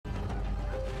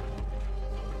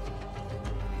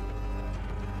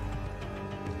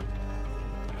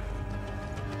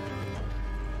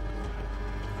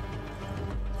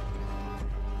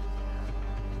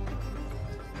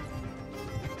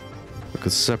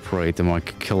could separate them, I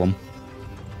could kill them.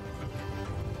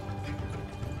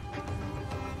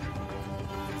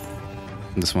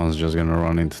 This one's just gonna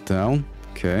run into town.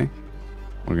 Okay.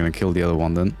 We're gonna kill the other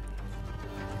one then.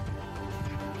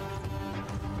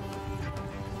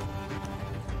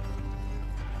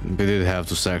 We did have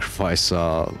to sacrifice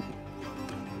a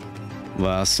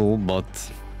vassal,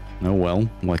 but oh well,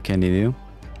 what can you do?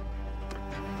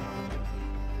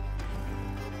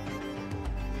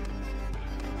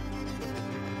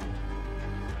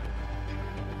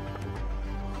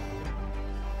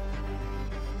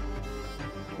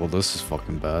 Well, this is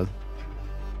fucking bad.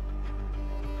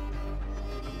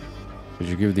 Could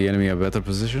you give the enemy a better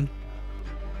position?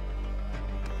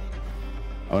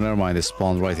 Oh, never mind, they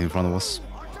spawned right in front of us.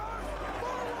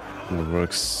 That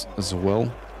works as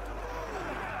well.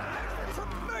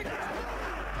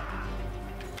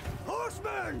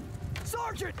 Horsemen!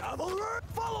 Sergeant Avalor!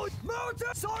 Follow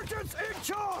mounted sergeants in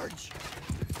charge!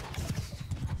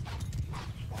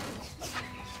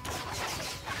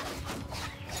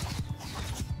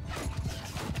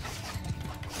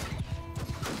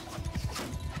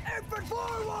 Infant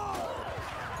forward!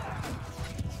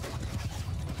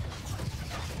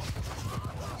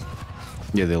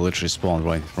 Yeah, they literally spawned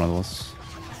right in front of us.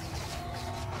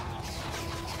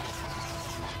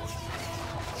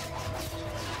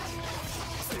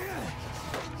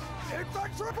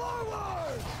 Infantry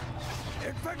forward!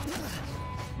 Infantry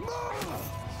move!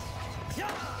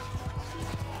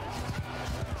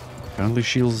 Apparently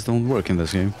shields don't work in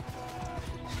this game.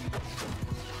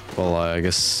 Well, I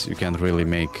guess you can't really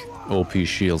make OP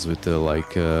shields with the,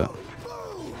 like,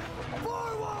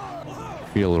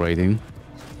 shield rating.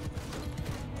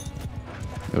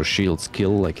 Your shields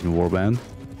kill, like in Warband,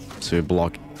 so you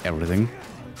block everything.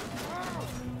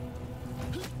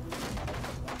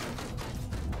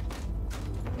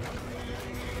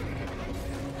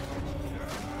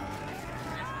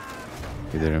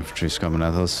 Okay, their infantry's coming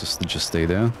at us, just stay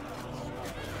there.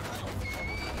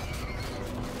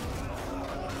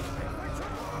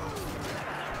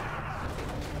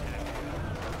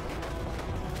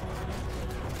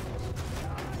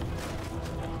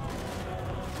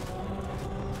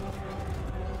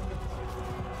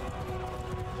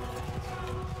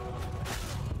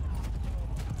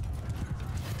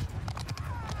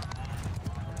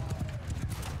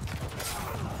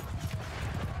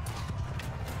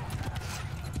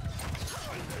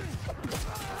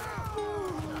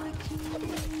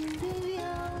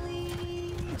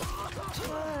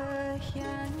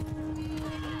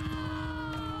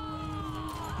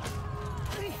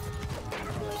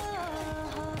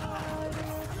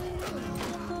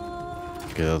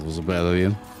 Okay, that was a bad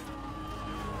idea.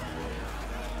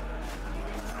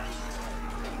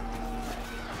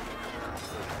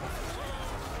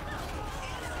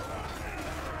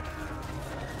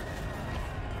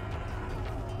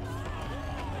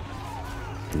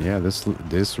 Yeah,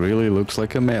 this really looks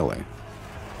like a melee.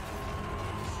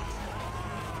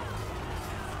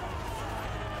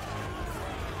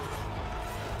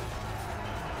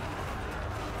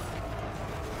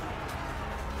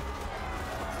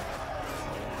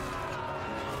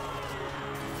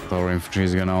 Our infantry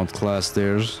is gonna outclass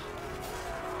theirs.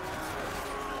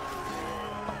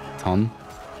 Thone.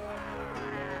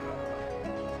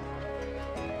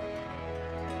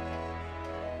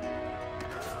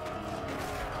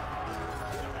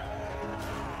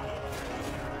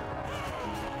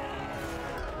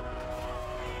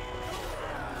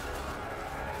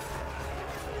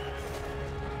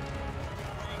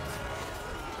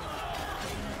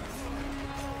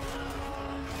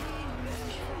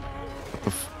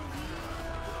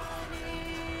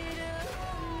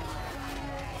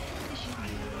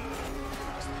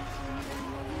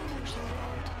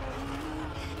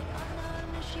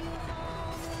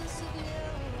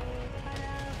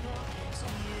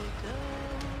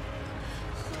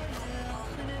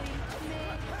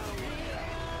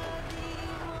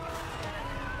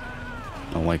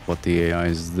 I don't like what the AI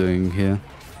is doing here.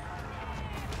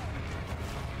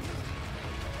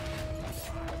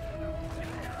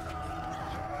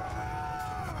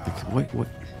 Wait, what?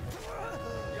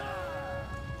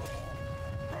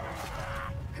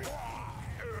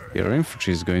 Your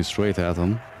infantry is going straight at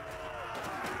them.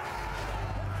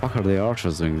 What are the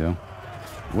archers doing though?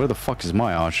 Where the fuck is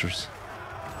my archers?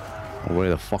 Or where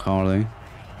the fuck are they?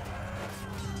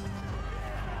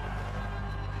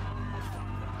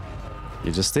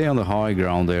 You just stay on the high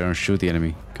ground there and shoot the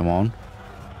enemy. Come on.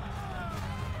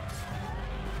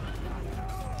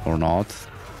 Or not.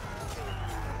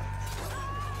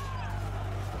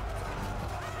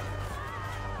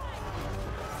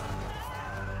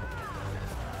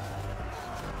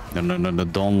 No, no, no, no,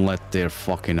 don't let their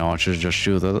fucking archers just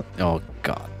shoot at it. Oh,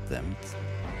 god damn it.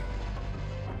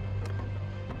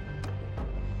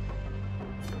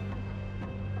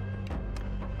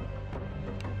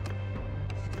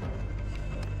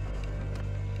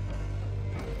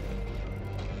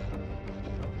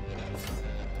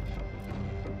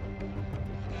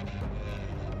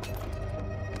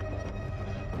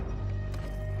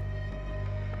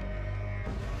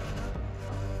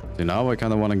 So now I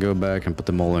kind of want to go back and put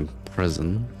them all in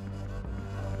prison.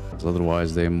 Because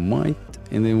otherwise they might,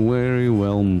 and they very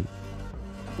well...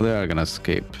 They are gonna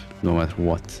escape, no matter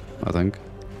what, I think.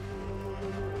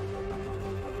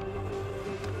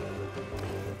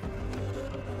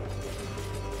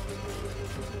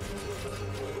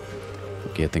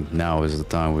 Okay, I think now is the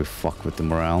time we fuck with the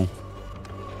morale.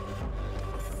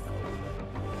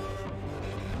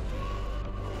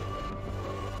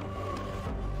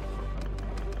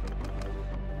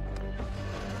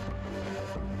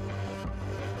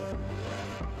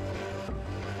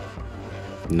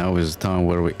 Now is the time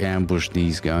where we ambush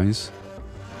these guys.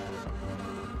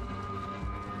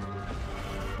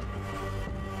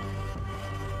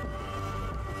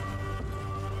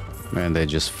 And they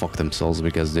just fuck themselves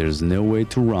because there's no way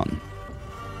to run.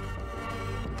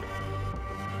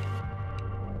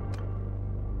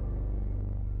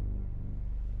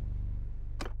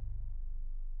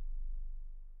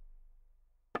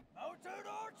 Mounted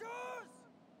archers!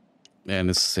 And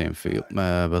it's the same field,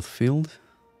 battlefield.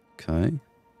 Okay.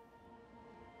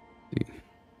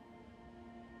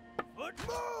 Let's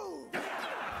move!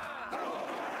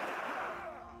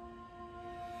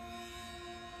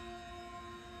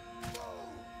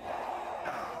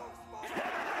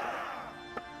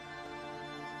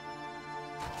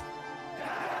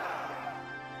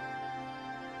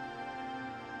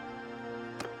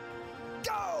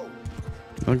 Go!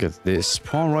 Look at this.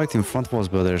 Spawn right in front of us,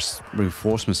 but there's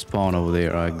reinforcement spawn over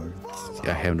there. I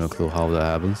have no clue how that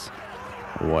happens.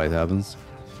 Or why it happens.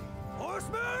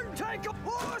 Horsemen, take a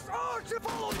horse! Archer,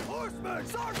 follow the horsemen!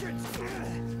 Sergeants!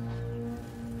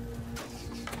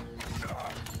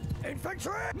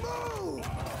 Infantry, move!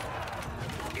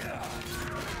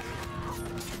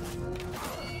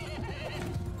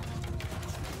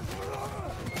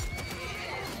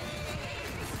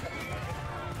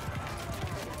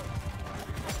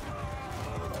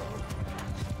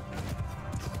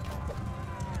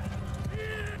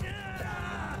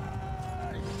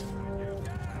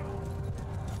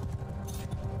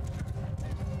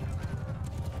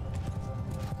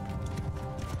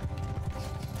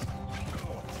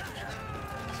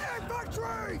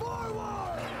 Infantry,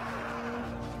 forward!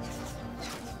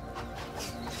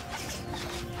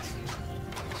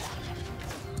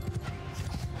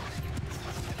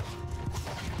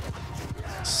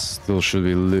 Still should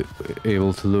be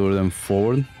able to lure them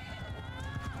forward.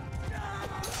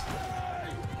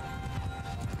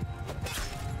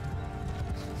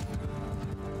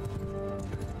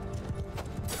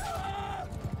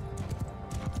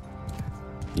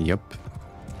 Yep.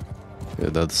 Yeah,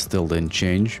 that still didn't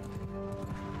change.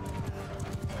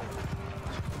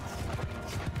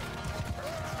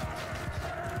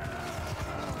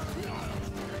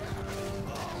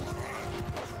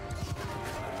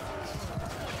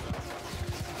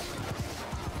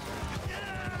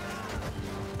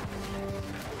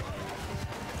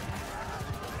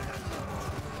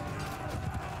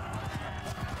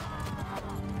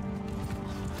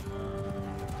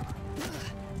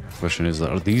 Question is,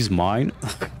 are these mine?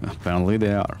 Apparently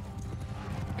they are.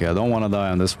 Okay, I don't want to die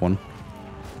on this one.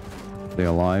 Stay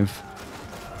alive.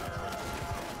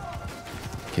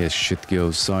 In case shit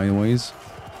goes sideways.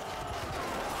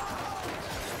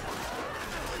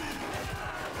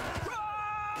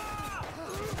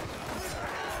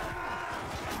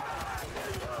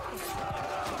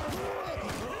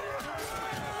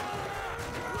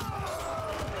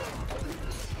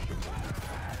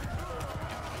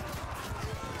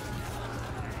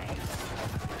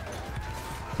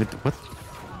 Wait, what?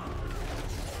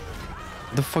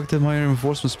 The fuck did my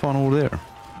reinforcement spawn over there?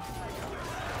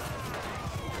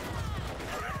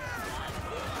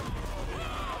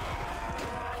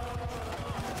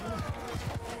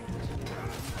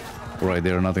 Right,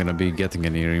 they're not gonna be getting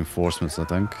any reinforcements, I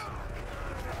think.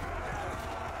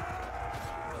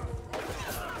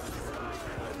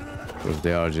 If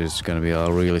they are, just gonna be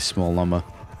a really small number.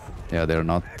 Yeah, they're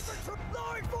not.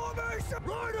 Line formation!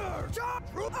 Rider! Jump!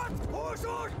 Horse!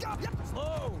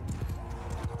 Slow!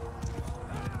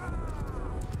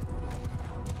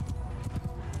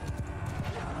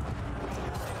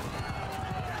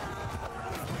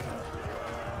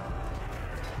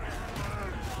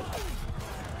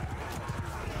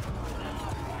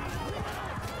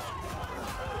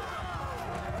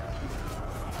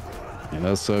 And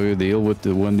that's how you deal with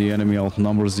when the enemy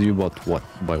outnumbers you, but what?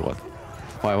 By what?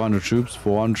 500 troops?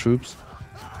 400 troops?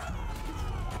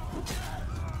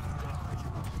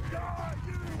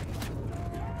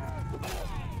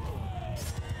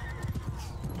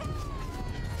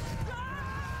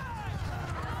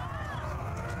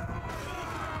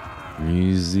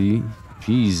 Easy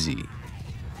peasy. You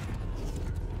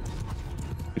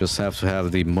just have to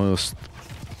have the most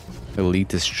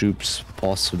elitist troops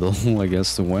possible, I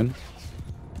guess, to win.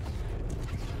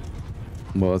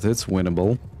 But it's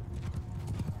winnable.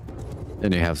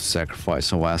 Then you have to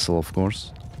sacrifice a vassal, of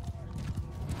course.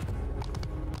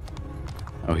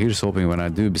 Oh, here's hoping when I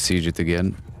do besiege it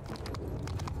again,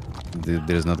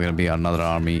 there's not gonna be another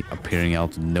army appearing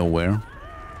out of nowhere.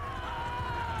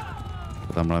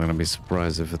 But I'm not gonna be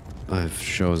surprised if it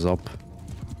shows up.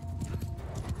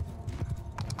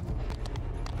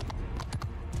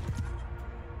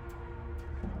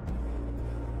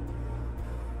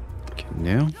 Okay,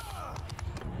 now.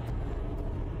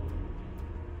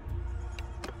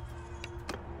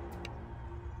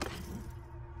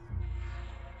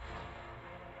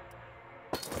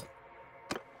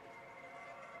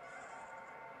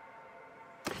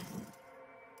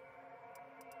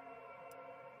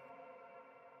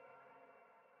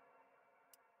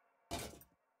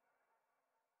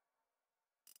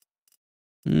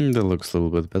 That looks a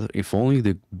little bit better. If only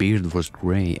the beard was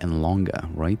gray and longer,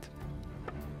 right?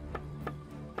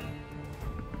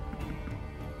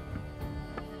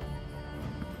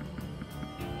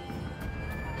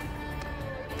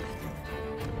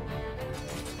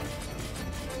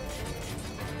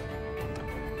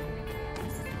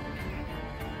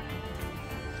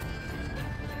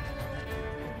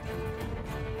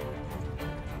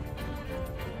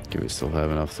 Okay, we still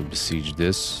have enough to besiege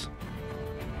this.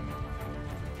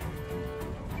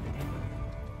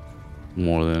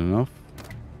 More than enough.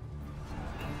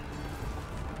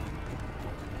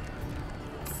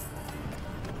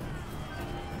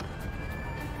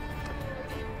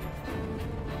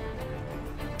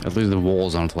 At least the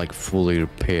walls aren't like fully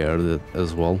repaired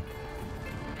as well.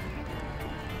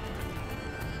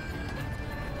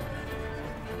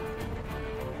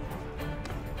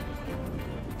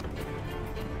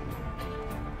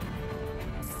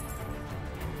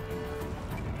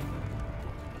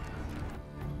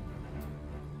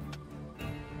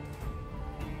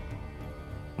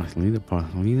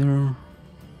 Leader.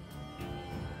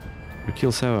 Your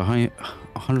kills have a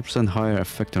 100% higher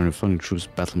effect on refunding troops'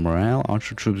 battle morale.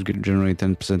 Archer troops generate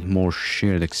 10% more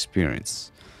shared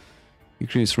experience.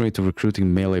 Increase rate of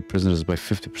recruiting melee prisoners by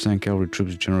 50%. Cavalry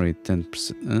troops generate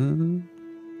 10%.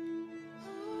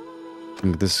 I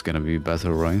think this is gonna be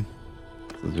better, right?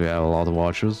 Because we have a lot of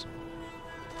archers.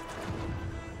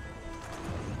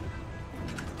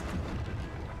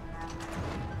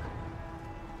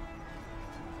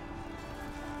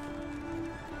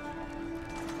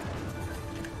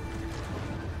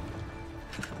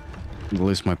 At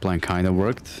least my plan kind of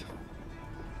worked.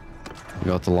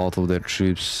 We got a lot of their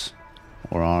troops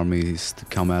or armies to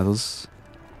come at us.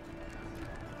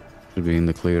 Should be in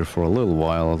the clear for a little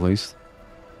while at least.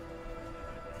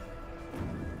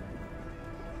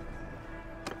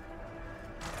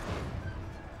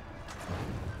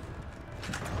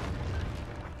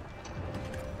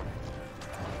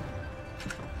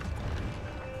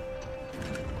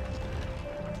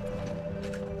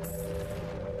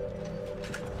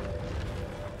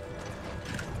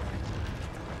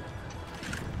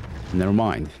 Never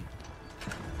mind.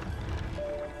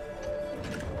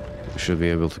 We should be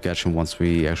able to catch them once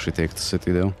we actually take the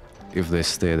city though, if they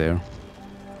stay there.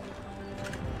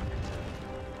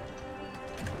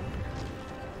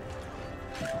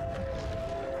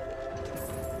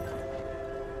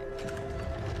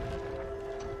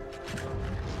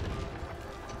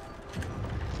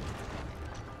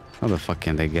 How the fuck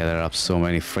can they gather up so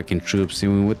many freaking troops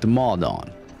even with the mod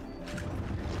on?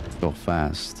 So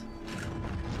fast.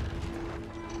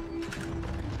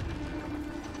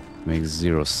 Makes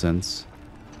zero sense.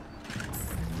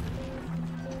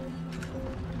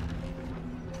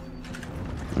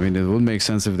 I mean, it would make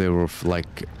sense if they were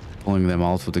like pulling them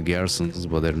out with the garrisons,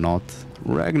 but they're not.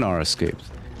 Ragnar escaped.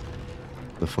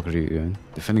 The fuck are you doing?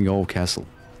 Defending old castle.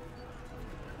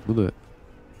 Look at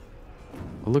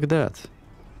oh, look at that.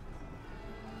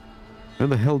 Where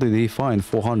the hell did he find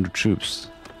 400 troops?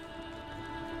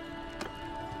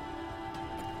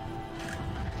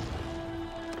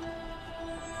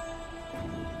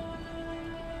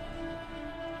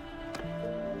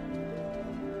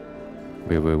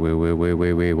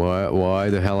 Wait, why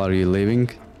the hell are you leaving?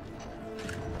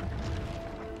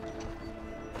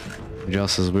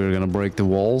 Just as we're gonna break the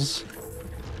walls?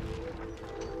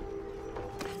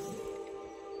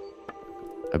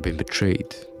 I've been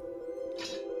betrayed.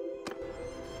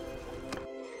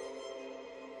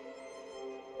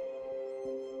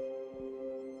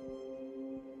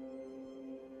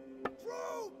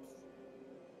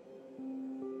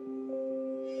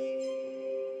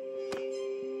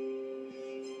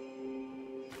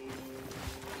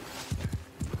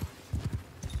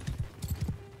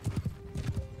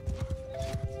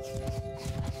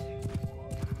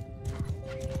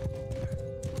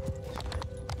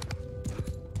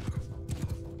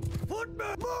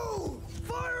 Footmen, move!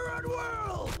 Fire at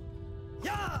will!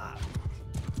 Yeah!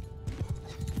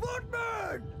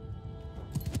 Footmen!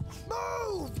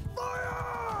 Move!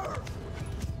 Fire!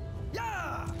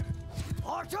 Yeah!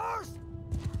 Archers!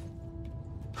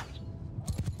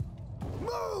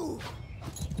 Move!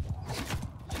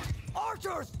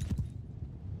 Archers!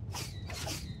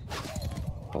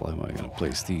 How am I gonna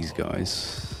place these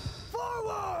guys?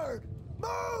 Forward!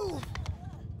 Move!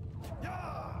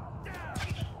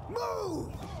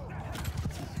 Move!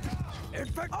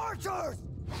 Infect archers!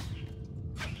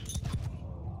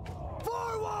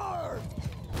 Forward!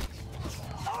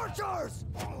 Archers!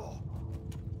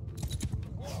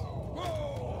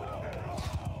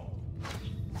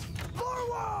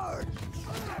 Forward!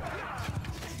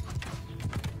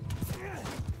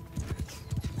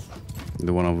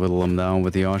 Do want to whittle them down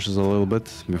with the archers a little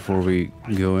bit before we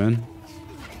go in.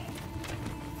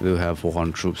 We do have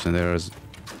 400 troops and there is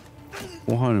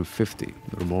 450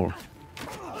 or more.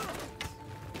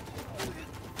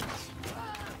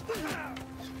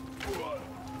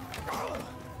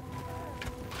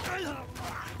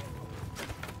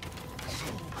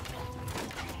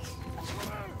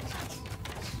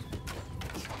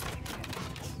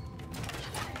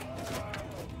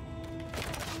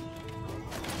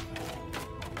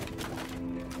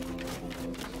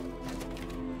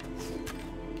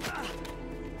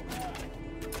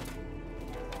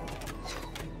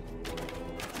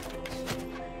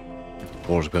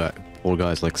 Poor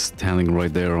guy's like standing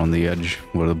right there on the edge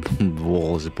where the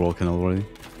wall is broken already.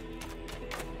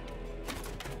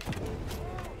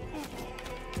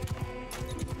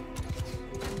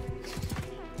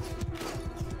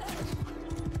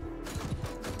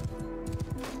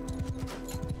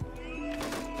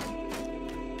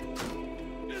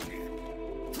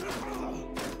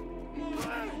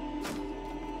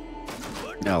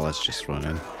 Now let's just run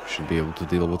in. Should be able to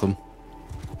deal with them.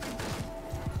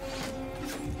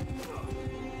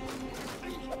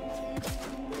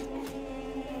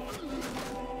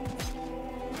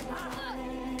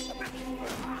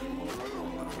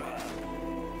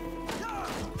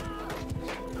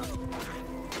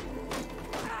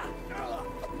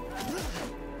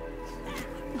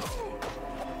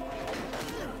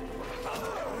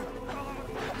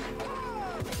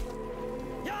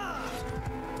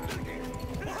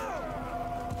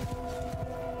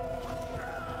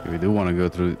 We do want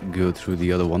to go through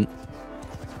the other one,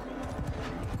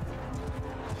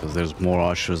 because there's more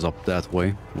archers up that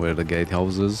way where the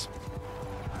gatehouse is.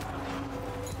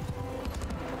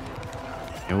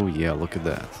 Oh yeah, look at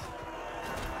that.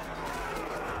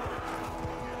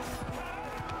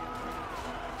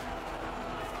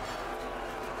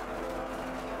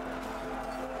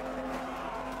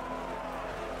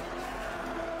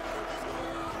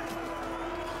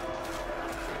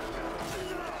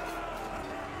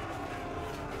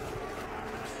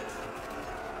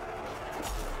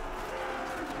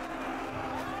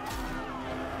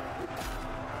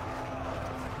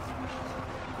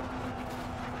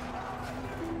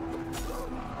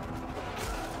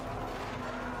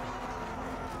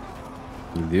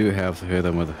 You do have to hit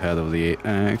him with the head of the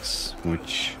axe,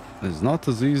 which is not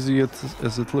as easy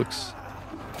as it looks.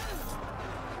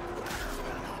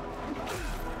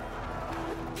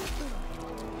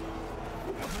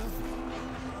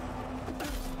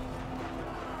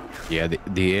 Yeah,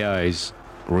 the AI is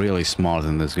really smart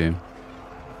in this game.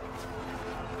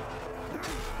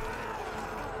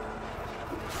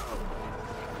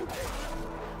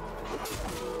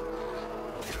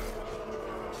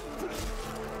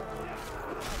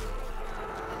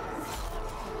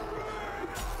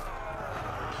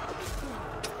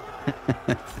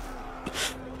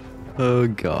 Oh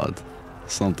god,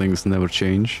 some things never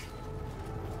change.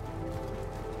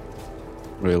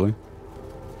 Really?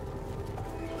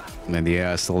 And the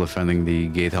AI is still defending the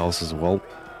gatehouse as well.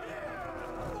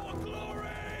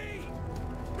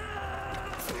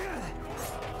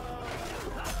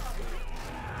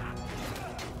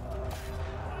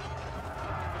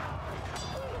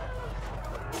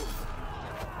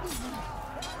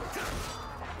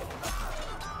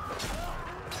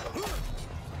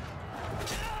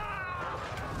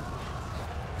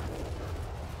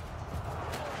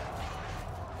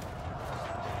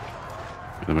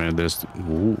 I mean, there's...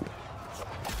 Ooh.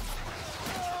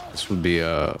 This would be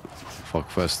a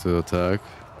fuckfest to attack.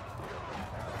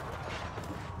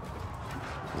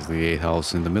 There's the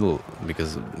gatehouse in the middle,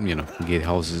 because, you know,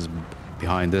 gatehouse is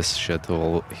behind this shit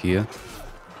all here.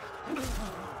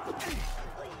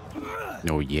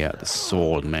 Oh yeah, the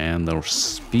sword, man, their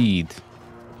speed.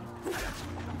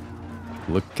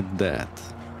 Look at that.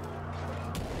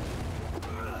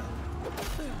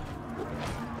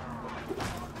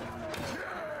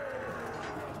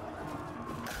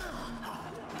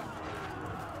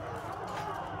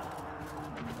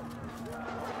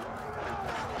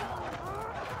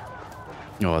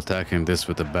 Oh, attacking this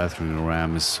with a battering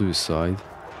ram is suicide.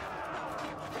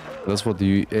 That's what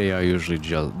the AI usually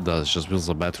does, just builds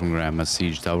a battering ram as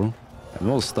siege tower. And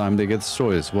most of the time they get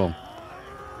destroyed as well.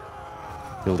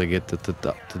 Till they get to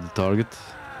the target.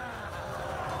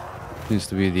 Seems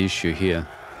to be the issue here.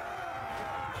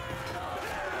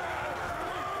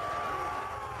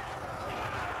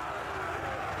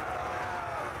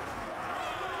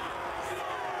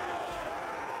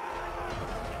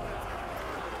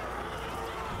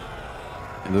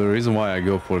 And the reason why I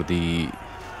go for the...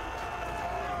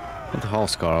 not the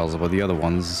house carls, but the other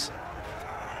ones.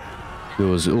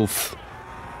 Those Ulf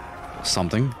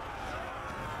something.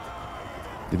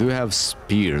 They do have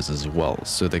spears as well,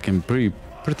 so they can be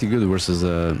pretty good versus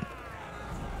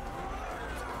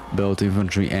belt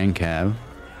infantry and cav.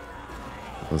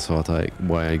 That's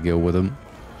why I go with them.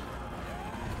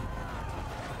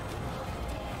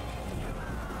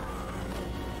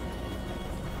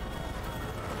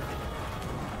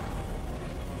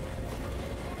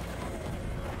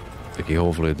 Okay,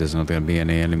 hopefully there's not gonna be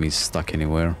any enemies stuck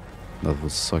anywhere. That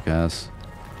would suck ass.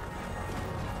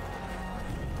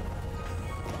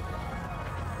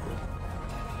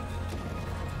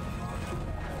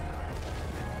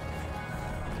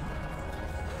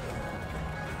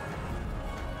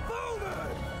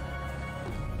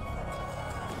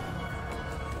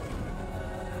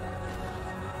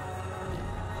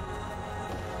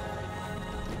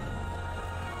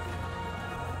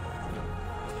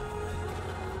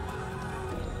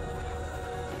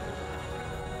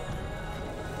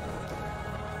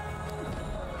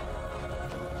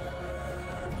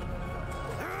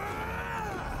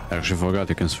 I actually forgot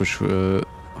you can switch who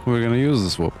we're gonna use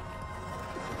this swap.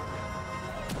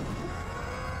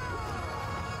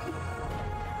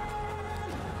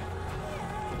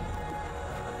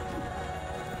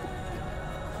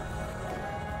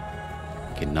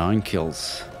 Okay, 9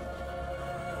 kills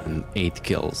and 8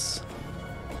 kills.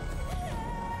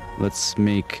 Let's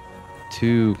make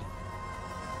 2.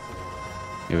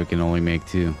 Yeah, we can only make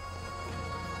 2.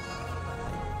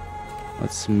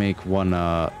 Let's make one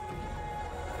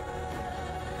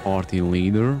party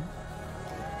leader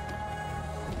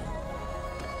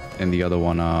and the other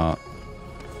one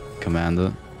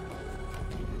commander.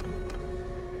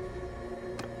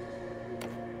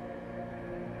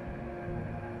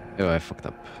 Oh, I fucked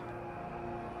up.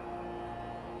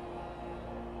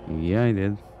 Yeah, I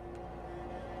did.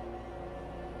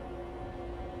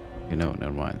 You know,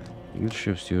 never mind.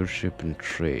 Leadership, stewardship, and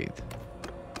trade.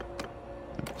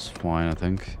 That's fine, I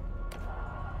think.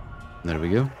 There we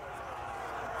go.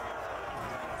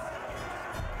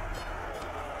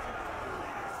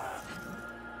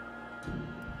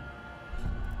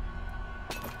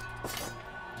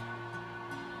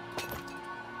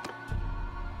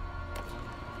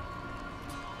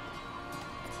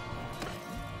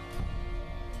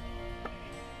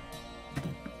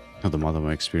 The amount of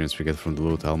experience we get from the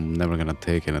loot, I'm never gonna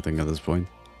take anything at this point.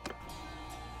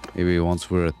 Maybe once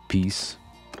we're at peace.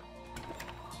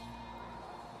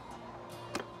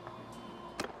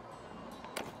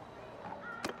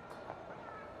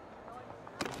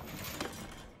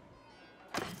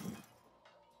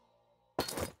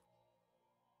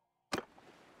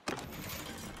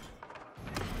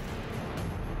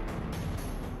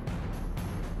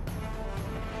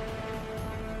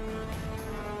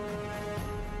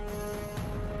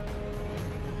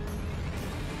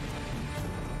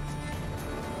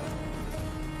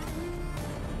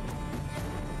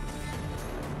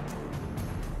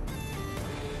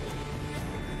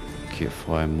 Okay,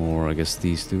 5 more, I guess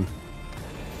these two.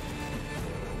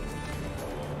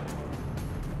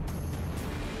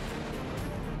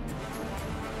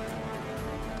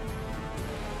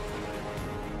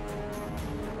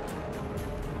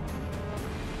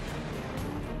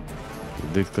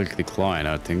 They click decline,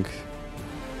 I think.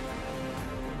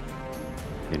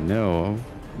 You know,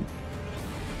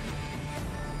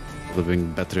 it would have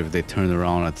been better if they turned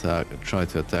around and try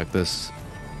to attack this.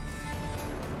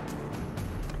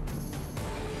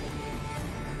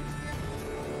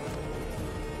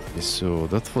 So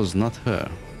that was not her.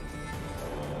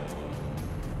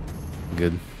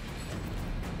 Good.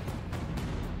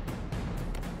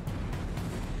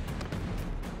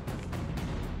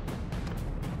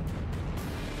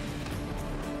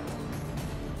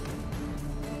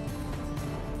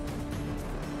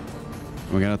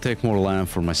 We're gonna take more land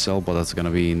for myself, but that's gonna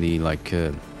be in the like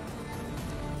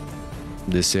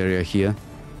this area here.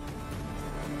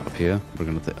 Up here,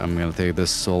 I'm gonna take this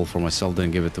soul for myself,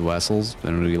 then give it to vassals,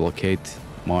 then relocate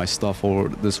my stuff over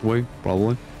this way,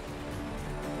 probably.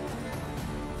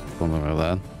 Something like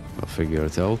that. I'll figure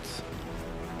it out.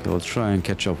 Okay, let's try and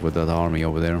catch up with that army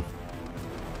over there.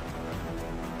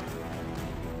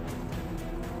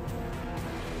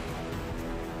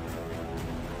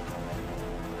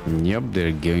 Yep,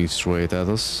 they're going straight at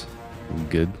us.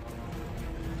 Good.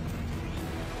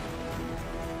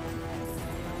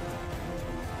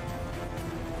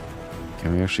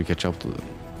 Can we actually catch up to them?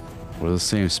 We're the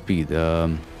same speed.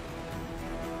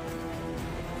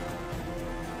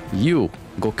 You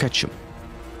go catch him.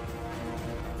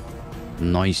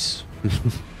 Nice.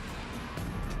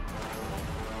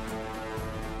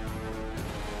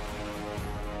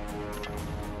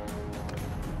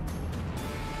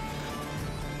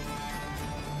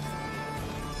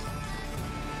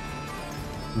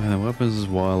 Weapons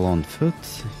while on foot,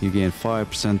 you gain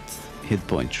 5% hit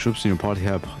points. Troops in your party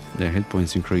have their hit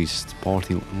points increased.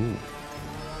 Party. Ooh.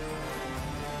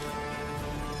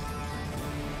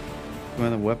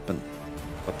 When a weapon,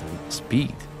 but the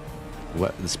speed,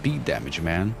 the speed damage,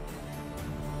 man.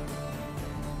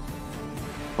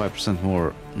 5%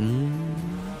 more.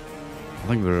 I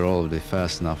think we're already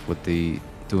fast enough with the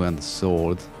two-handed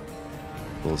sword.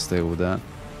 We'll stay with that.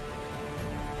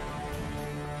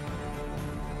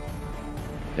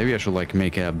 Maybe I should like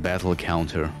make a battle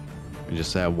counter and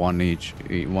just have one each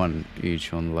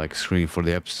on like screen for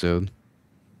the episode,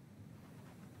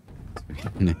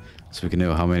 so we can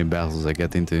know how many battles I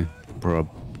get into per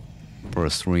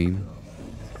stream.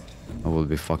 That would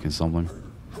be fucking something.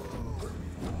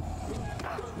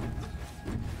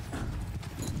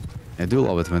 I do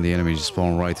love it when the enemy just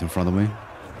spawn right in front of me.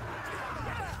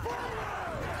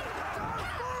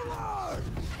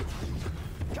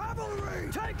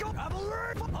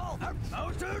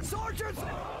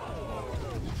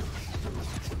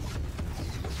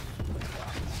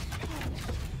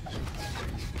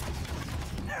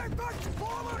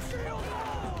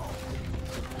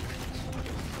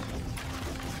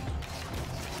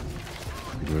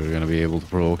 We're gonna be able to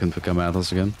provoke him to come at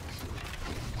us again.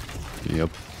 Yep.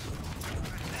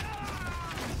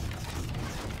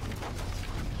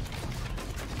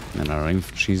 And our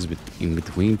infantry is in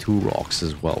between two rocks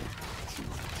as well.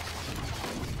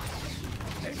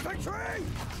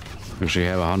 We actually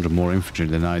have 100 more infantry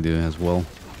than I do as well.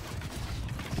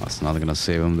 That's not gonna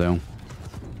save him though.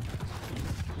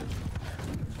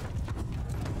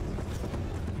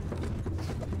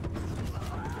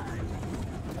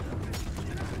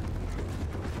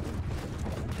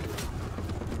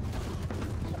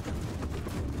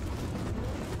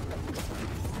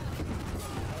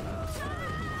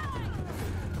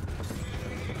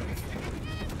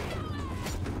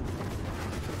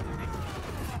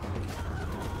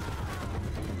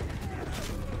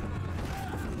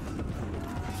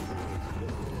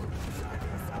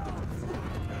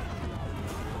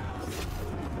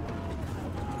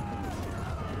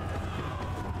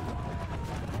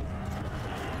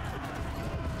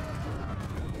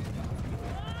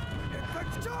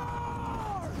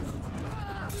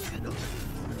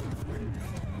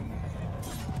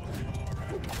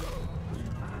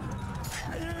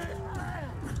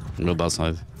 No, that's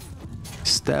not it.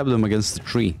 Stab them against the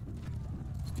tree.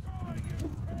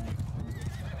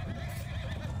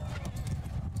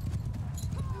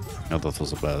 Oh, that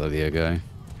was a bad idea, guy.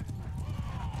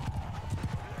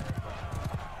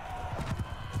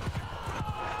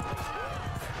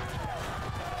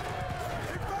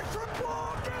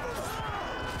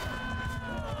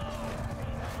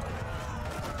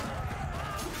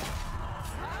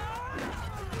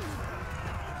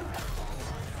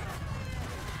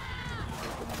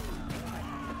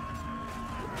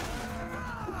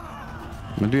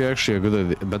 Maybe actually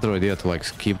a better idea to like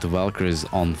keep the Valkyries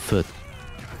on foot,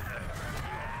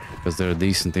 because they're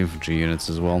decent infantry units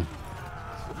as well.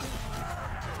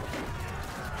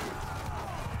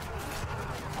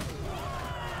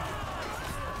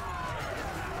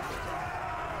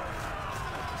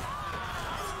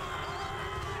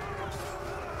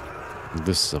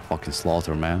 This is a fucking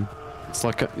slaughter, man. It's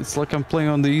like I'm playing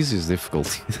on the easiest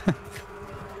difficulty.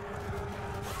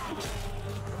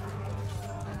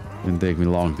 Didn't take me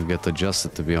long to get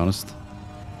adjusted, to be honest.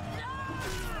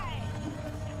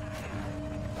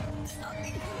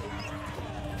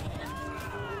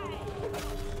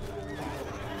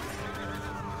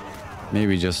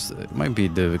 Maybe just it might be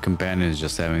the companions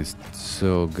just having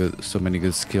so many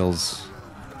good skills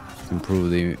to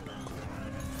improve the,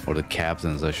 or the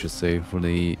captains I should say, for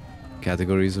the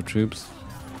categories of troops.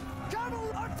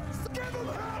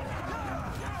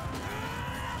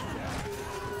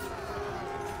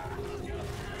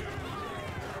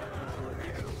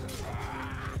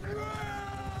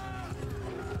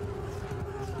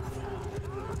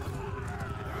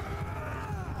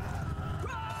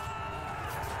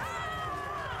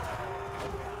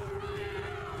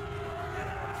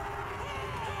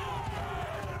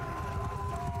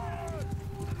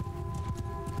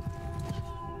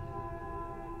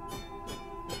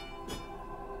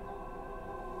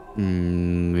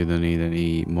 We don't need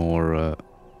any more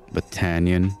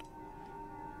battalion.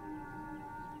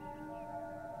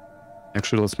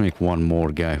 Actually, let's make one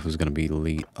more guy who's gonna be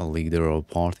a leader of a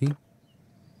party.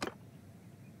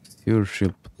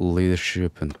 Stewardship,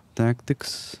 leadership, and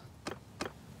tactics.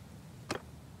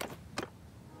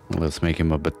 Let's make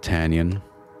him a battalion.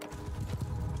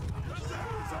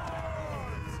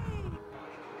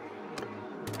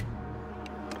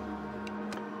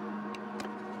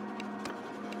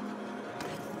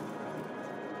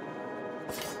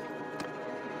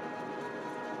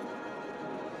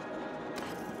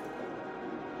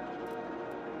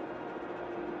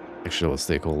 Actually, let's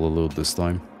take all the loot this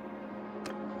time.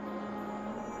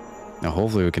 Now,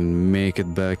 hopefully we can make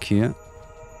it back here.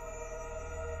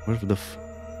 Where the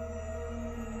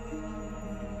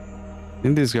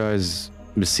Didn't these guys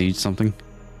besiege something?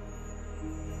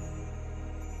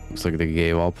 Looks like they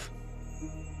gave up.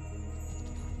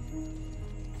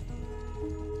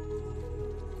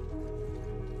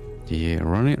 Yeah,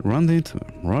 run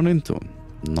into him.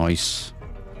 Nice.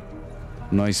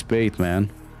 Nice bait,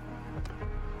 man.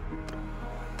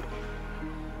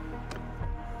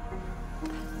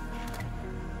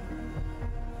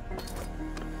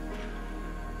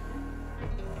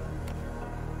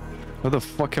 How the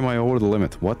fuck am I over the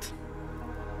limit? What?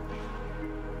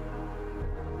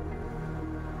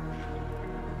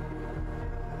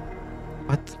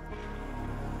 What?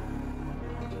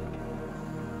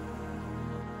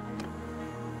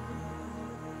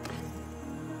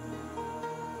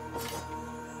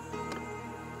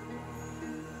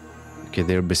 Okay,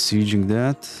 they're besieging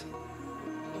that.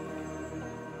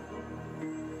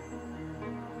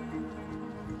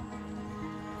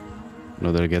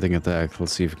 No, they're getting attacked.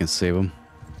 Let's see if we can save them.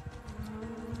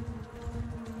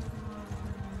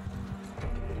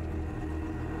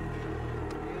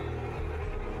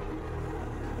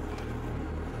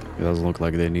 It doesn't look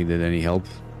like they needed any help.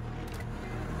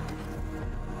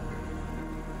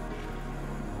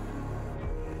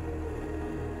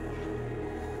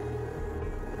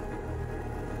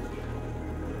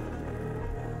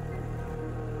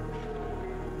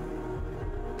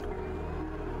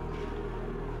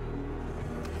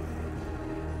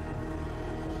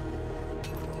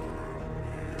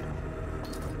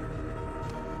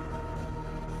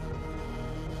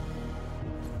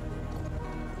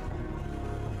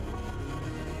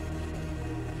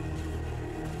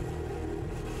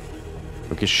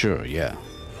 Okay, sure, yeah.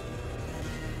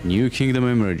 New kingdom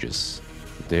emerges.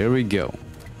 There we go.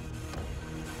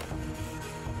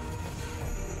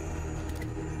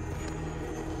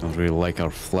 Don't really like our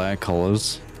flag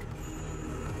colors.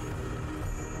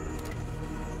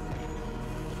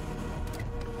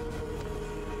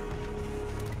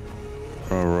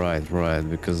 Alright, right,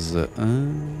 because...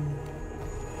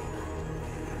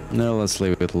 no, let's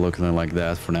leave it looking like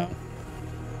that for now.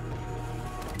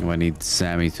 I need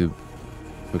Sammy to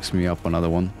hooks me up another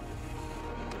one.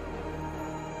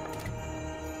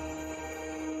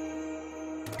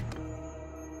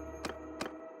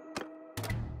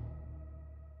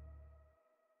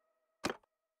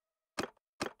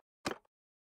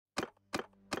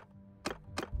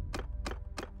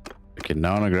 Okay,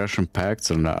 non-aggression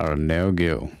pacts are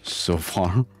no-go so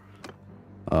far.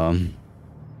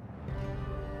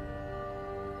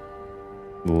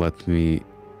 Let me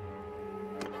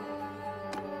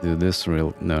do this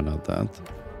real... No, not that.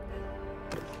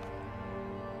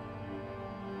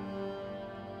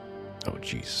 Oh,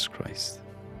 Jesus Christ.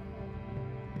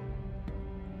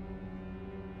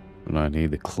 And I need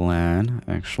the clan,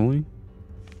 actually.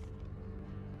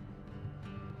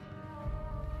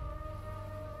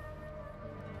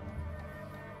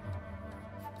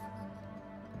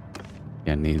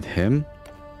 I need him.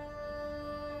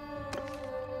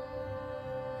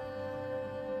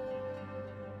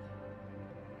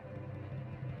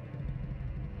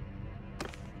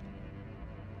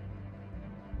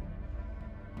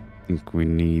 I think we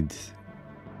need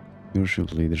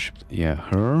leadership. Yeah,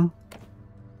 her.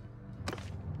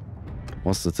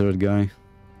 What's the third guy?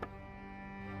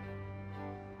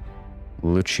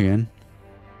 Lucian.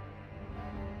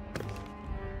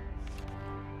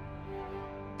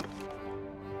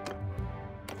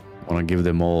 Want to give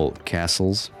them all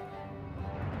castles.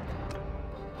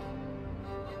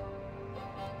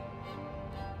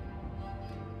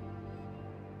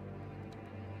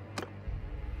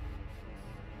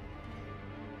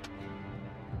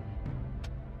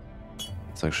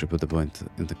 Let's actually put the point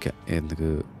in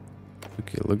the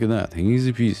okay, look at that,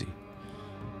 easy peasy.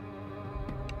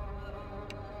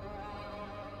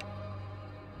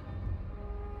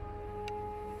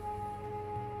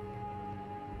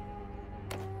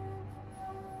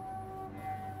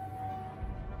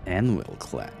 Anvil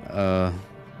clan.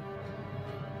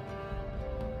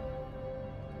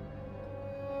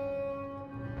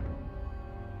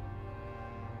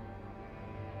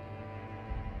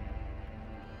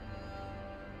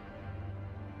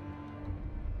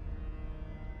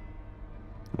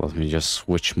 Let me just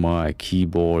switch my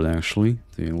keyboard actually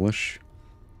to English.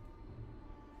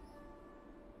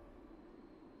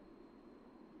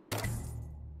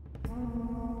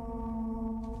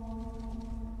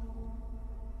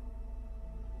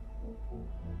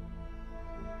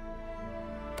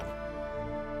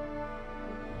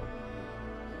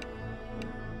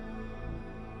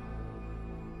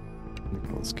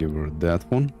 Let's give her that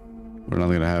one. We're not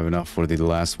gonna have enough for the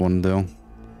last one though.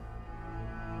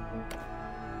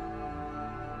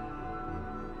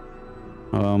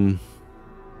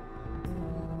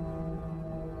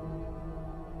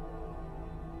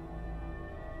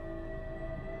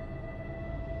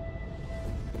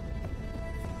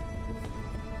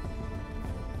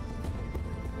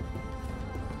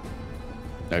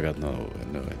 I got no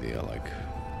idea, like,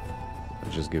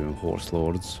 just give him horse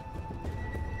lords.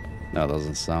 That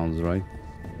doesn't sound right.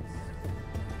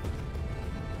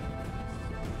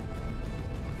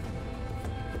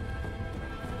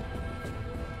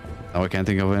 Now I can't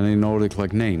think of any Nordic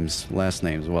like names, last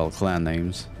names, well, clan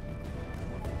names.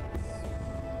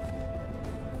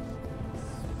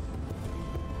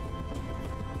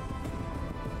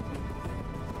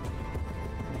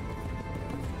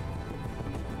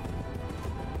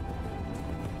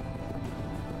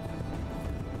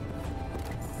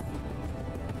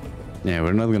 Yeah,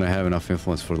 we're not gonna have enough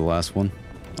influence for the last one,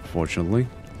 unfortunately.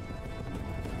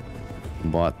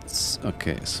 But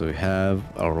okay, so we have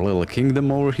our little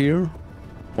kingdom over here.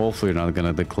 Hopefully, we're not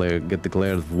gonna get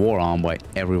declared war on by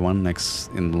everyone next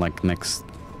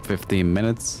 15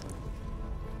 minutes.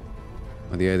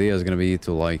 But the idea is gonna be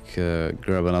to like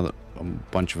grab a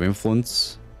bunch of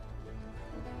influence,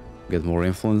 get more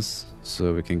influence,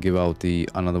 so we can give out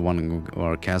another one of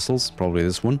our castles, probably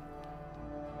this one.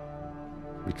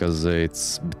 Because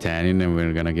it's Battanian and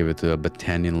we're gonna give it to a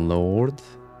Battanian lord.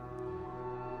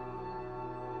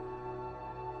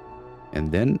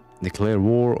 And then declare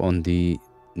war on the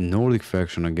Nordic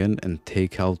faction again and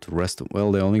take out the rest of...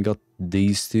 Well, they only got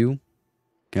these two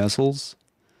castles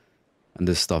and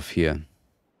this stuff here.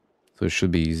 So it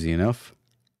should be easy enough.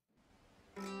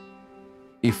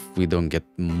 If we don't get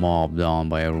mobbed on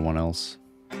by everyone else.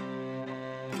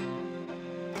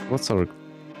 What's our...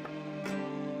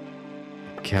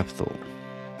 capital?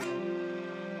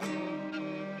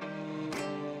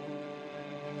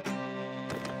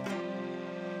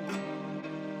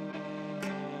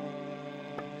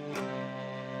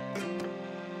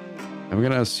 I'm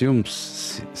gonna assume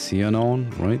Cianon,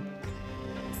 right?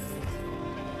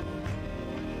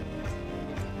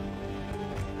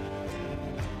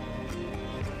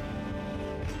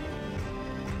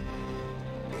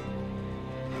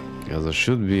 Because I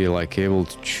should be like able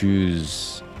to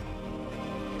choose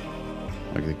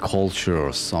like the culture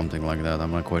or something like that.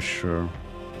 I'm not quite sure.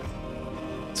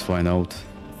 Let's find out.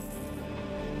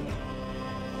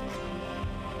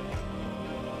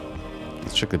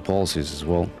 Let's check the policies as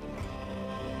well.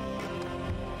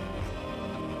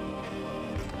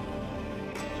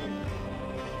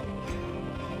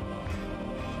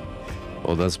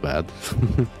 Oh, that's bad.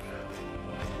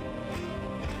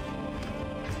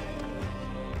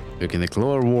 You can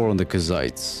declare war on the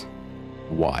Kazites.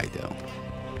 Why though?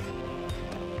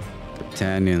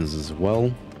 Battanians as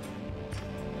well.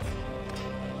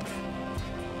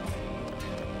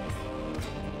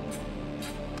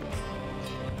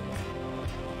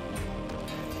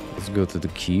 Let's go to the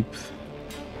keep.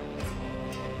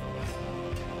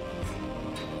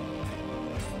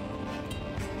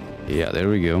 Yeah, there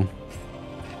we go.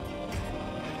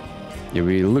 Yeah,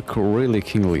 we look really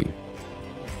kingly.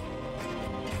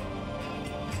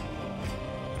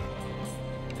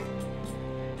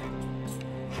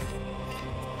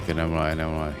 Okay, never mind.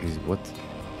 He's what?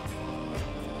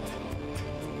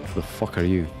 The fuck are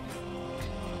you?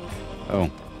 Oh.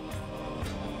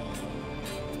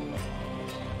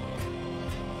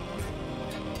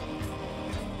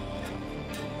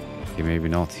 Okay, maybe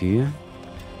not here.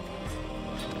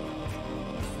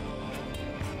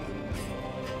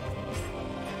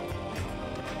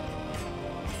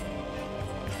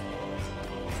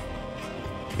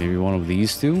 Maybe one of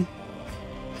these two?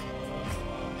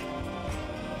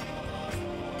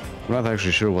 I'm not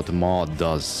actually sure what the mod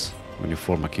does when you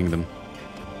form a kingdom.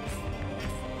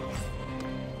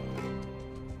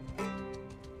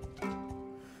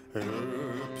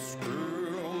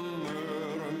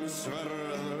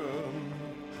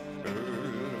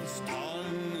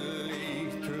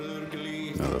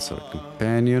 No, that's our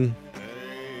companion.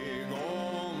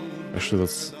 Actually,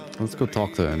 let's go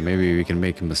talk to him. Maybe we can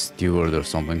make him a steward or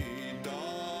something.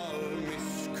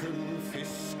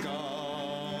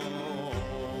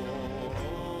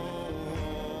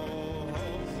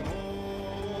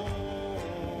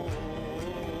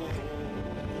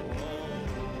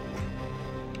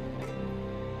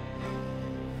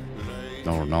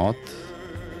 No, or not.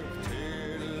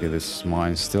 Okay, this is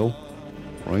mine still.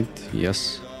 Right?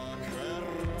 Yes.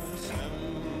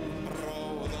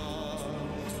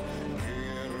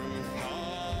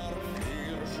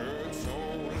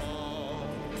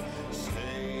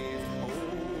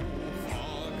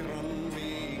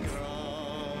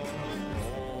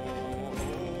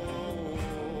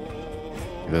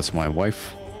 That's my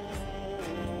wife.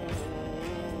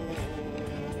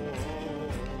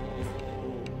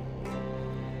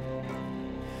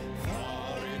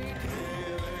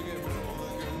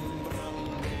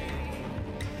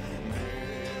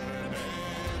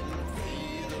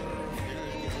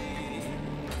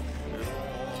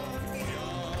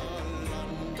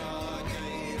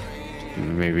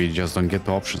 Maybe we just don't get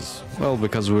the options. Well,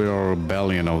 because we are a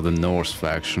rebellion of the Norse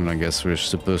faction, I guess we're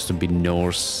supposed to be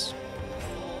Norse.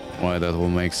 Why, that will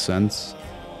make sense.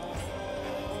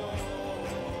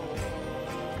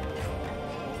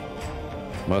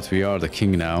 But we are the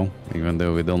king now, even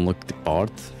though we don't look the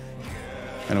part.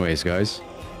 Anyways, guys.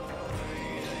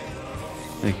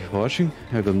 Thank you for watching.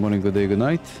 Have a good morning, good day, good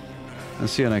night. And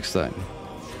see you next time.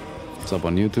 Sub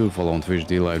on YouTube, follow on Twitch,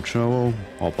 D-Live Travel,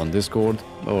 hop on Discord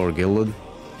or Guilded.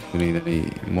 If you need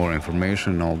any more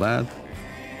information and all that.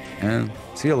 And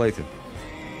see you later.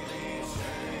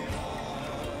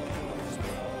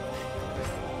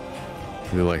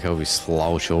 I feel like how we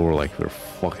slouch over like we're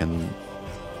fucking...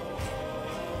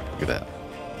 Look at that.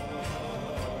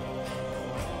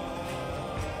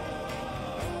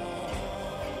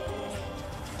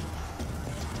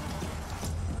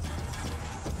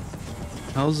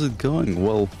 How's it going?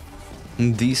 Well,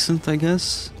 decent, I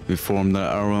guess. We formed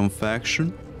our own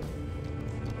faction.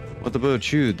 What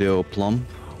about you, Deo Plum?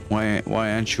 Why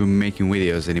aren't you making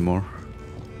videos anymore?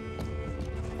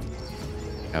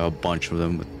 I have a bunch of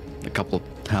them with a couple of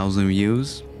thousand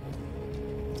views.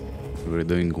 We're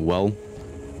doing well.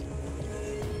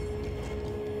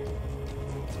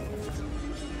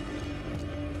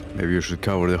 Maybe you should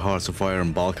cover the Hearts of Fire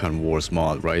and Balkan Wars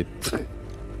mod, right?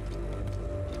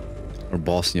 Or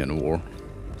Bosnian War.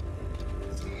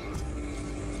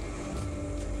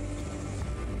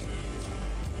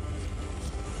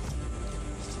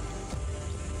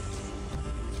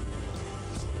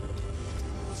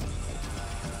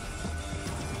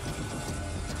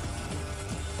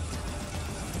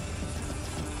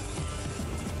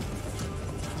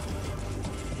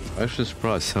 I'm actually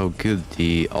surprised how good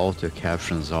the auto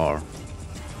captions are,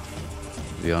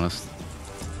 to be honest.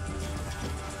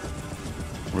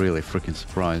 Really freaking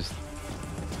surprised.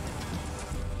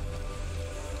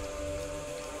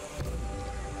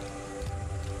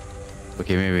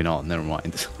 Okay, maybe not, never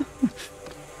mind.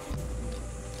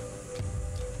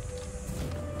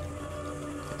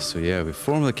 So yeah, we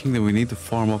form the kingdom, we need to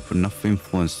farm up enough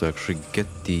influence to actually get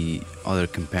the other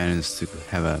companions to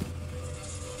have a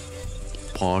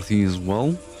party as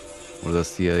well, or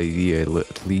that's the idea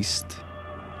at least.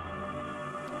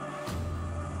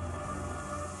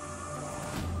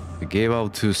 We gave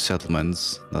out 2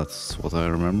 settlements, that's what I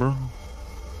remember.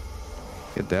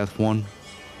 Get that one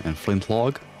and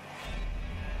Flintlog.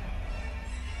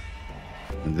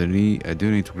 And then I do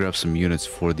need to grab some units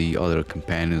for the other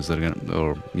companions that are gonna,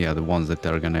 or yeah, the ones that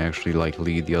are gonna actually like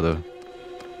lead the other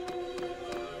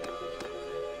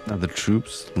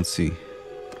troops. Let's see.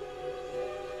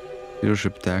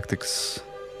 Leadership tactics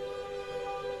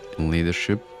and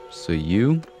leadership. So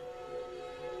you.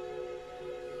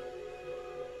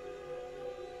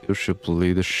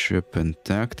 Leadership and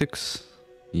tactics.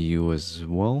 You as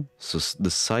well. So the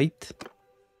site.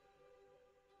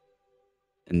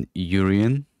 And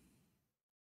Urian.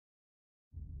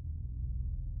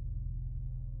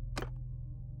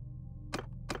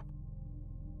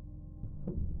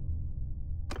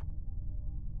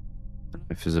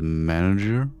 If he's a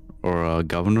manager or a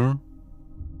governor.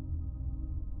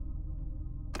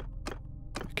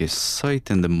 Okay, Sight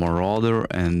and the Marauder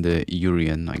and the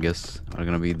Urian, I guess, are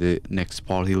gonna be the next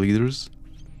party leaders.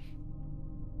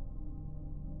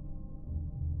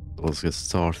 Let's get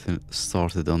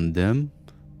started on them.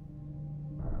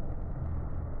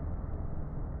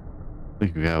 I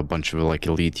think we have a bunch of like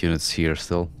elite units here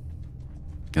still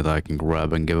that I can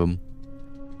grab and give them.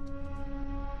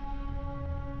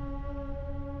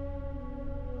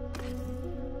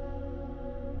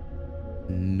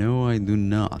 No, I do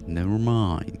not. Never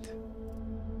mind.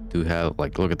 Do have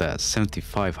like, look at that,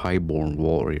 75 highborn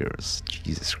warriors.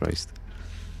 Jesus Christ.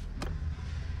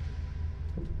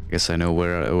 Guess I know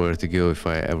where to go if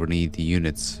I ever need the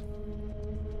units.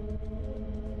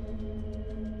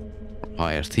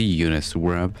 IRT units to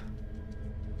grab.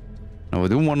 Now I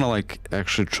do want to like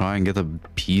actually try and get a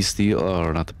peace deal,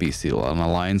 or not a peace deal, an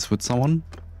alliance with someone.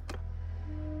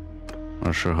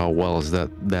 Not sure how well is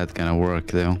that gonna work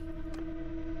though.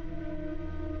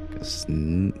 Because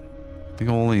I think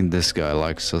only this guy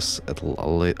likes us a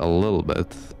little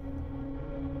bit.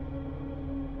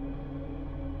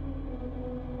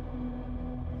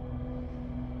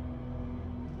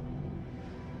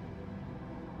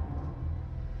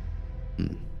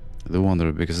 I do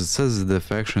wonder, because it says the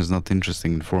faction is not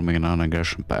interested in forming a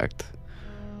non-aggression pact.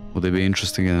 Would they be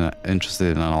interested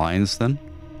in an alliance then?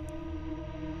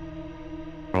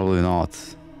 Probably not.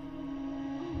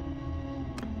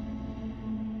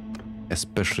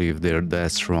 Especially if they're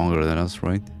that stronger than us,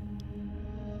 right?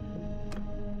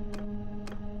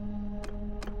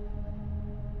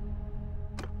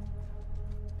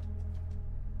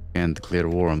 Can't declare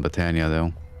war on Britannia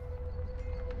though.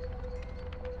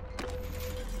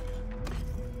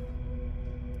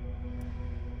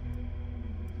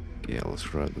 Yeah, let's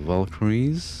grab the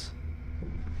Valkyries.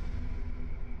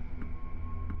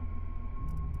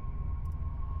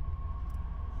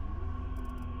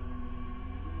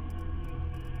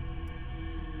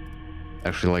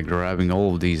 Actually, like grabbing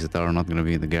all of these that are not going to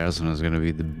be in the garrison is going to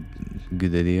be the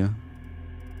good idea.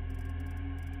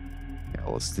 Yeah,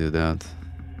 let's do that.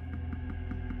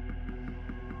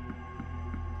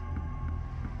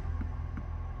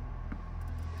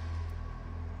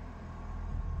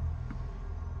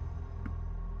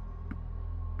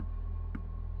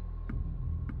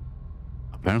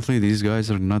 Apparently these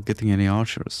guys are not getting any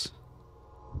archers.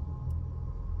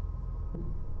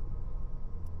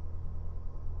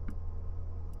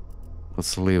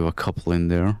 Let's leave a couple in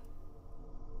there.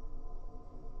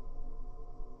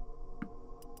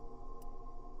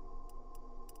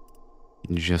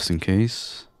 Just in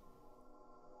case.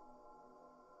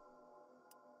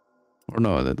 Or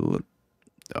no, that'll...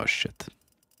 Oh shit.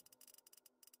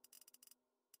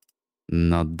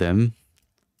 Not them.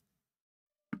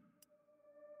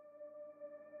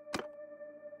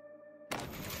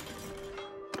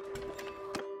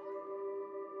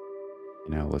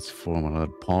 Now let's form another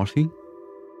party.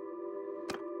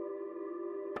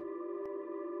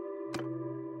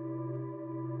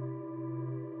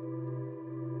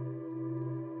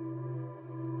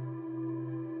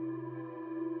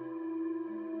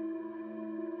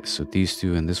 So these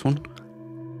two and this one.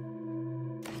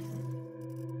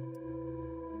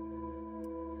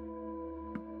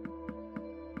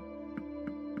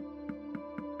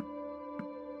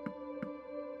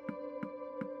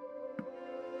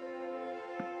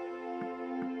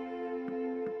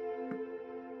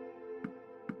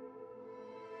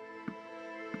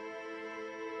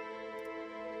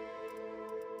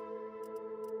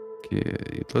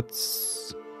 Okay,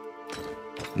 let's...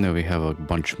 Now we have a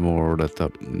bunch more that are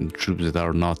troops that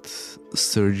are not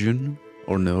Sturgian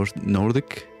or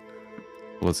Nordic.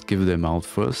 Let's give them out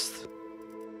first.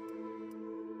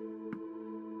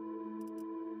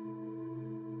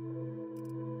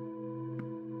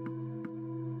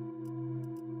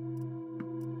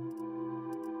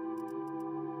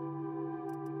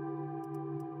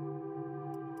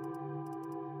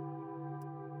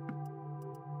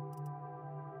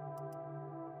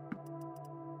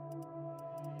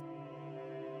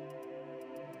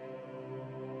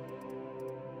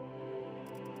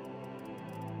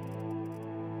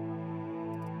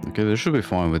 Okay, they should be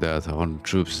fine with that. 100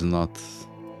 troops is not...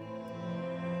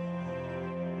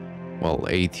 Well,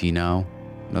 80 now.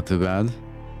 Not too bad.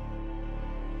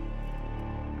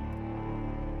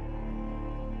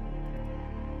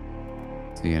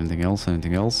 See, anything else?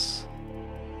 Anything else?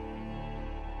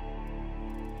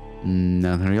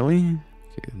 Not really.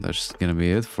 Okay, that's gonna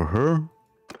be it for her.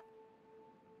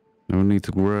 Now we need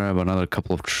to grab another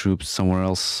couple of troops somewhere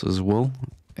else as well.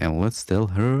 And let's tell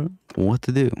her what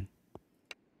to do.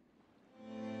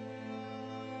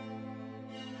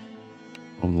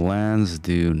 From the lands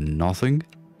do nothing.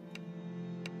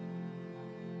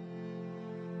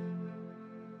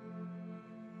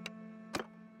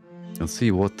 Let's see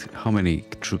how many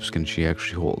troops can she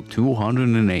actually hold.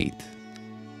 208.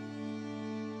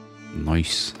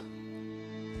 Nice.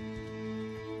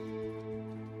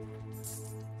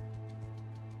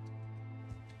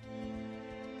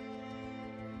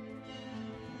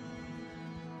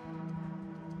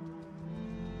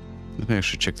 Let me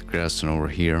actually check the grass over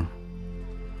here.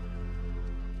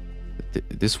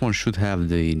 This one should have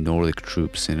the Nordic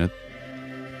troops in it.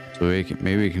 So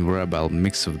maybe we can grab a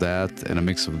mix of that and a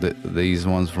mix of these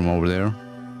ones from over there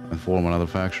and form another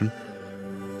faction.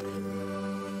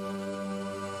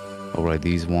 Alright,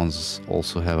 these ones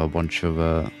also have a bunch of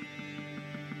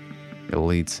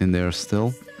elites in there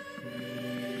still.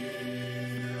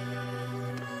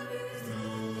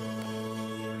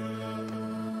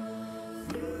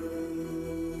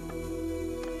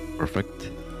 Perfect.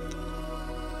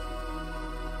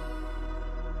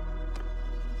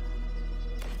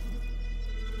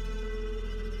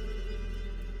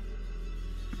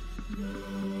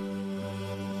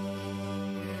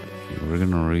 We're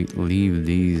gonna leave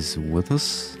these with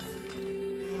us.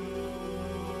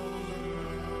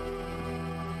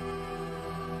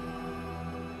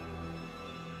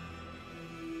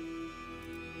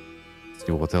 Let's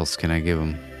see, what else can I give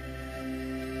him?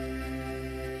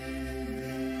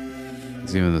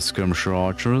 Let's give him the skirmisher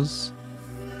archers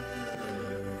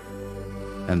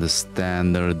and the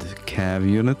standard cav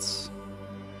units.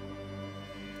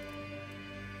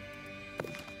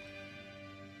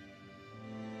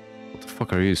 What the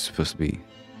fuck are you supposed to be?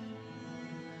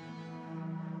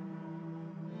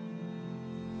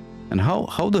 And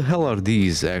how the hell are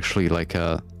these actually like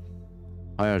a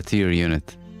higher tier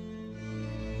unit?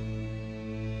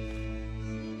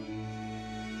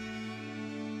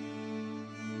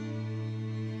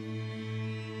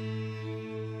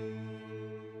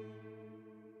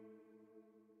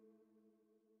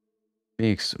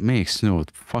 Makes no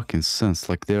fucking sense.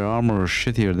 Like their armor is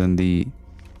shittier than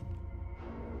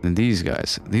these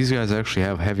guys. These guys actually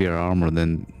have heavier armor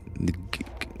than the,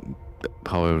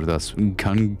 however that's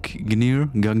Gungnir.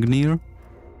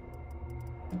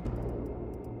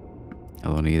 I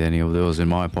don't need any of those in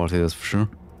my party, that's for sure.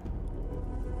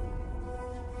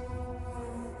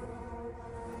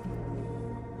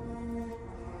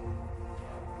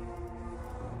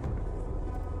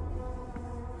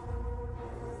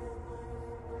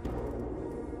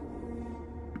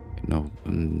 No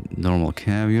normal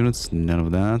cav units, none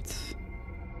of that.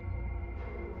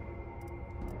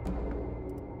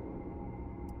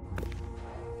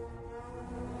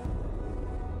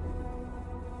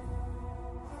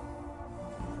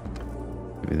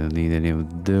 We don't need any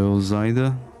of those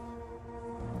either.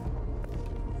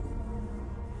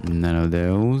 None of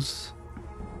those.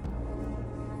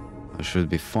 That should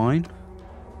be fine.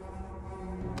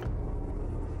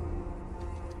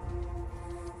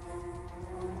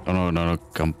 Oh no,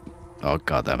 come. Oh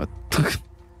god damn it.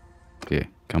 Okay,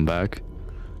 come back.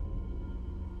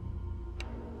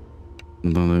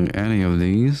 Don't do any of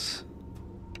these.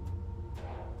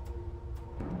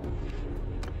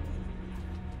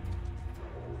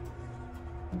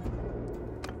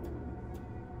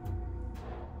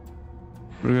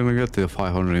 We're gonna get to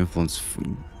 500 influence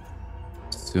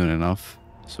soon enough,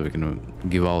 so we can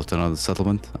give out another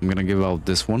settlement. I'm gonna give out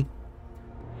this one,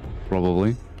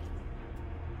 probably.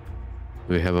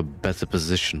 We have a better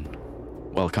position.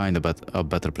 Well, kind of a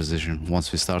better position.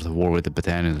 Once we start a war with the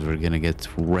Battanians, we're gonna get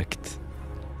wrecked.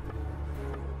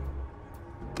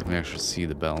 Let me actually see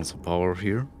the balance of power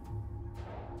here.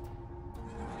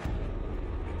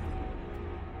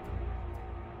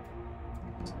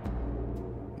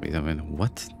 Wait a minute,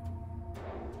 what?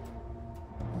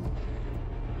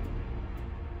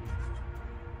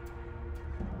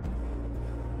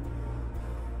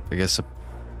 I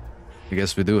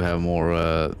guess we do have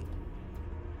more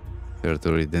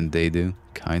territory than they do,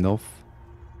 kind of.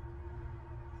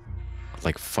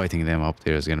 Like fighting them up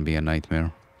there is gonna be a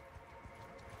nightmare.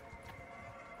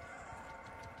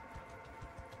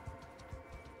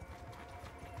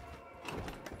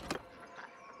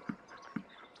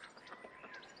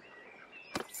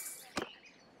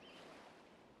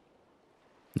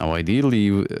 Now,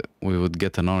 ideally, we would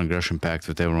get a non-aggression pact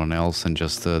with everyone else and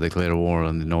just declare war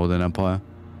on the Northern Empire.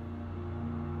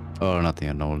 Or not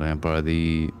the Northern Empire,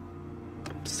 the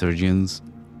Sturgians,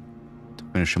 to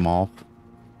finish them off.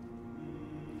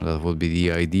 That would be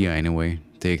the idea anyway.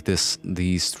 Take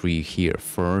these three here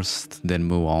first, then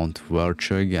move on to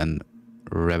Varchug and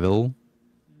Revel.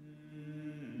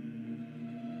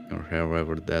 Or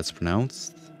however that's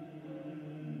pronounced.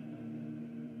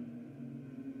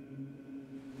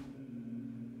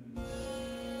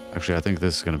 Actually, I think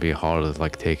this is gonna be harder to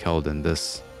like take out than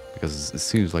this, because it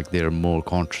seems like they're more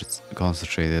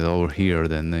concentrated over here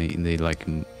than they like.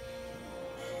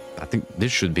 I think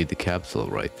this should be the capital,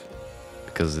 right?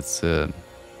 Because it's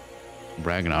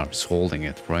Ragnar is holding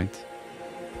it, right?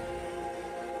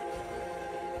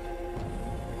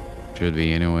 Should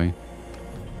be anyway.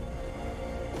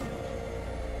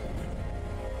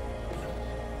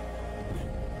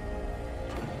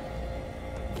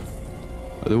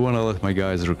 I do want to let my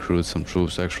guys recruit some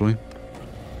troops, actually.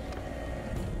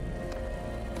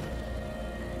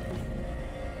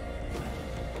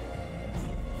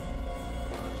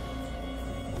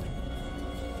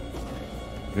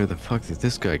 Where the fuck did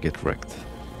this guy get wrecked?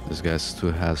 This guy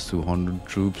still has 200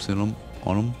 troops in him,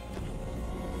 on him.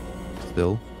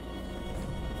 Still.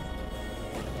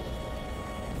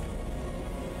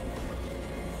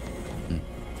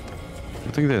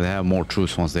 I think they have more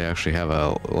troops once they actually have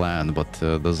a land, but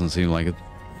doesn't seem like it.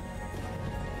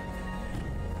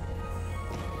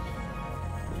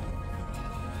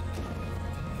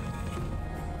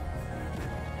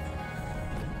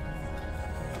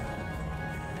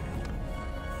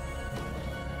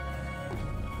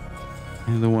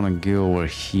 I don't want to go over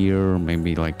here,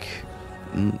 maybe like...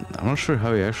 I'm not sure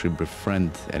how you actually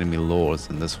befriend enemy lords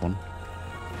in this one.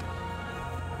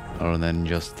 Or then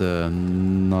just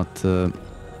not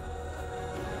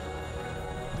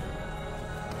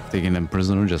taking them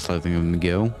prisoner, just letting them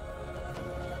go.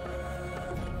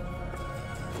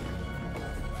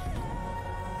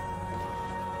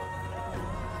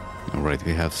 Alright,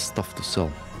 we have stuff to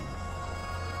sell.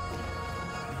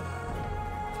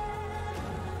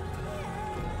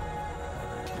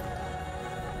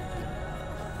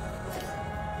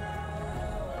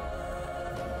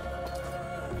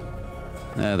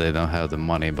 Yeah, they don't have the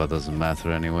money, but doesn't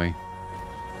matter anyway.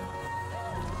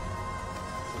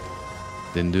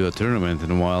 Didn't do a tournament in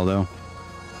a while though.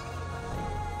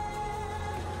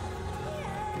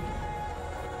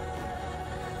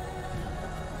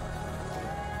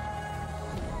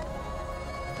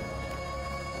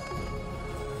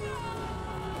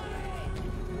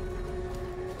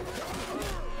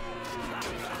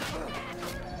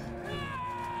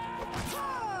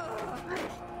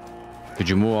 Could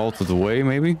you move out of the way,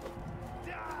 maybe?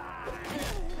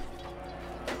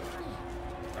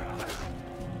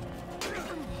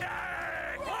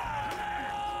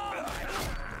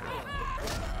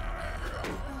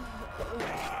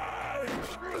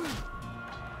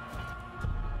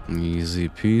 Easy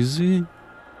peasy.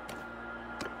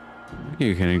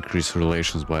 You can increase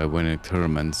relations by winning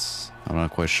tournaments. I'm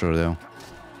not quite sure though.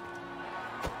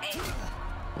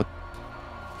 What?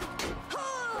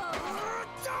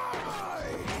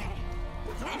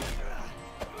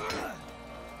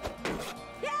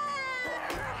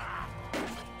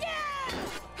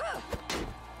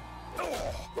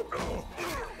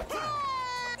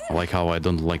 I like how I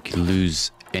don't like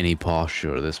lose any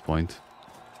posture at this point.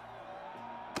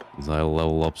 As I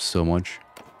level up so much.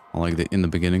 I like the in the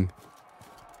beginning.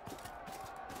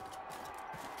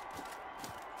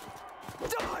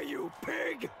 Die, you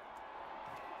pig!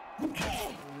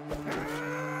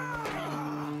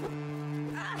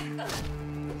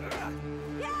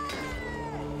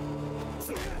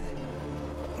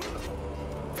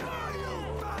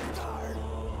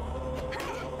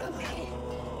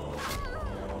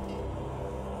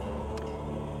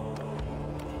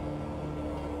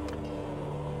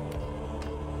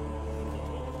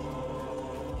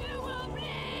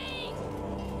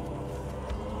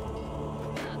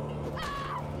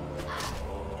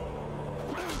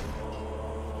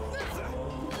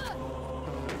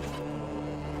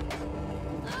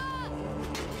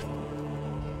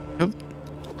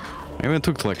 Maybe I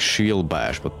took like shield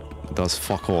bash, but it does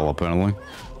fuck all apparently.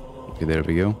 Okay, there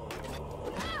we go.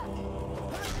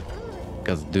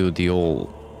 Got to do the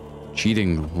old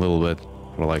cheating a little bit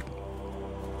for like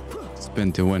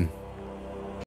spin to win.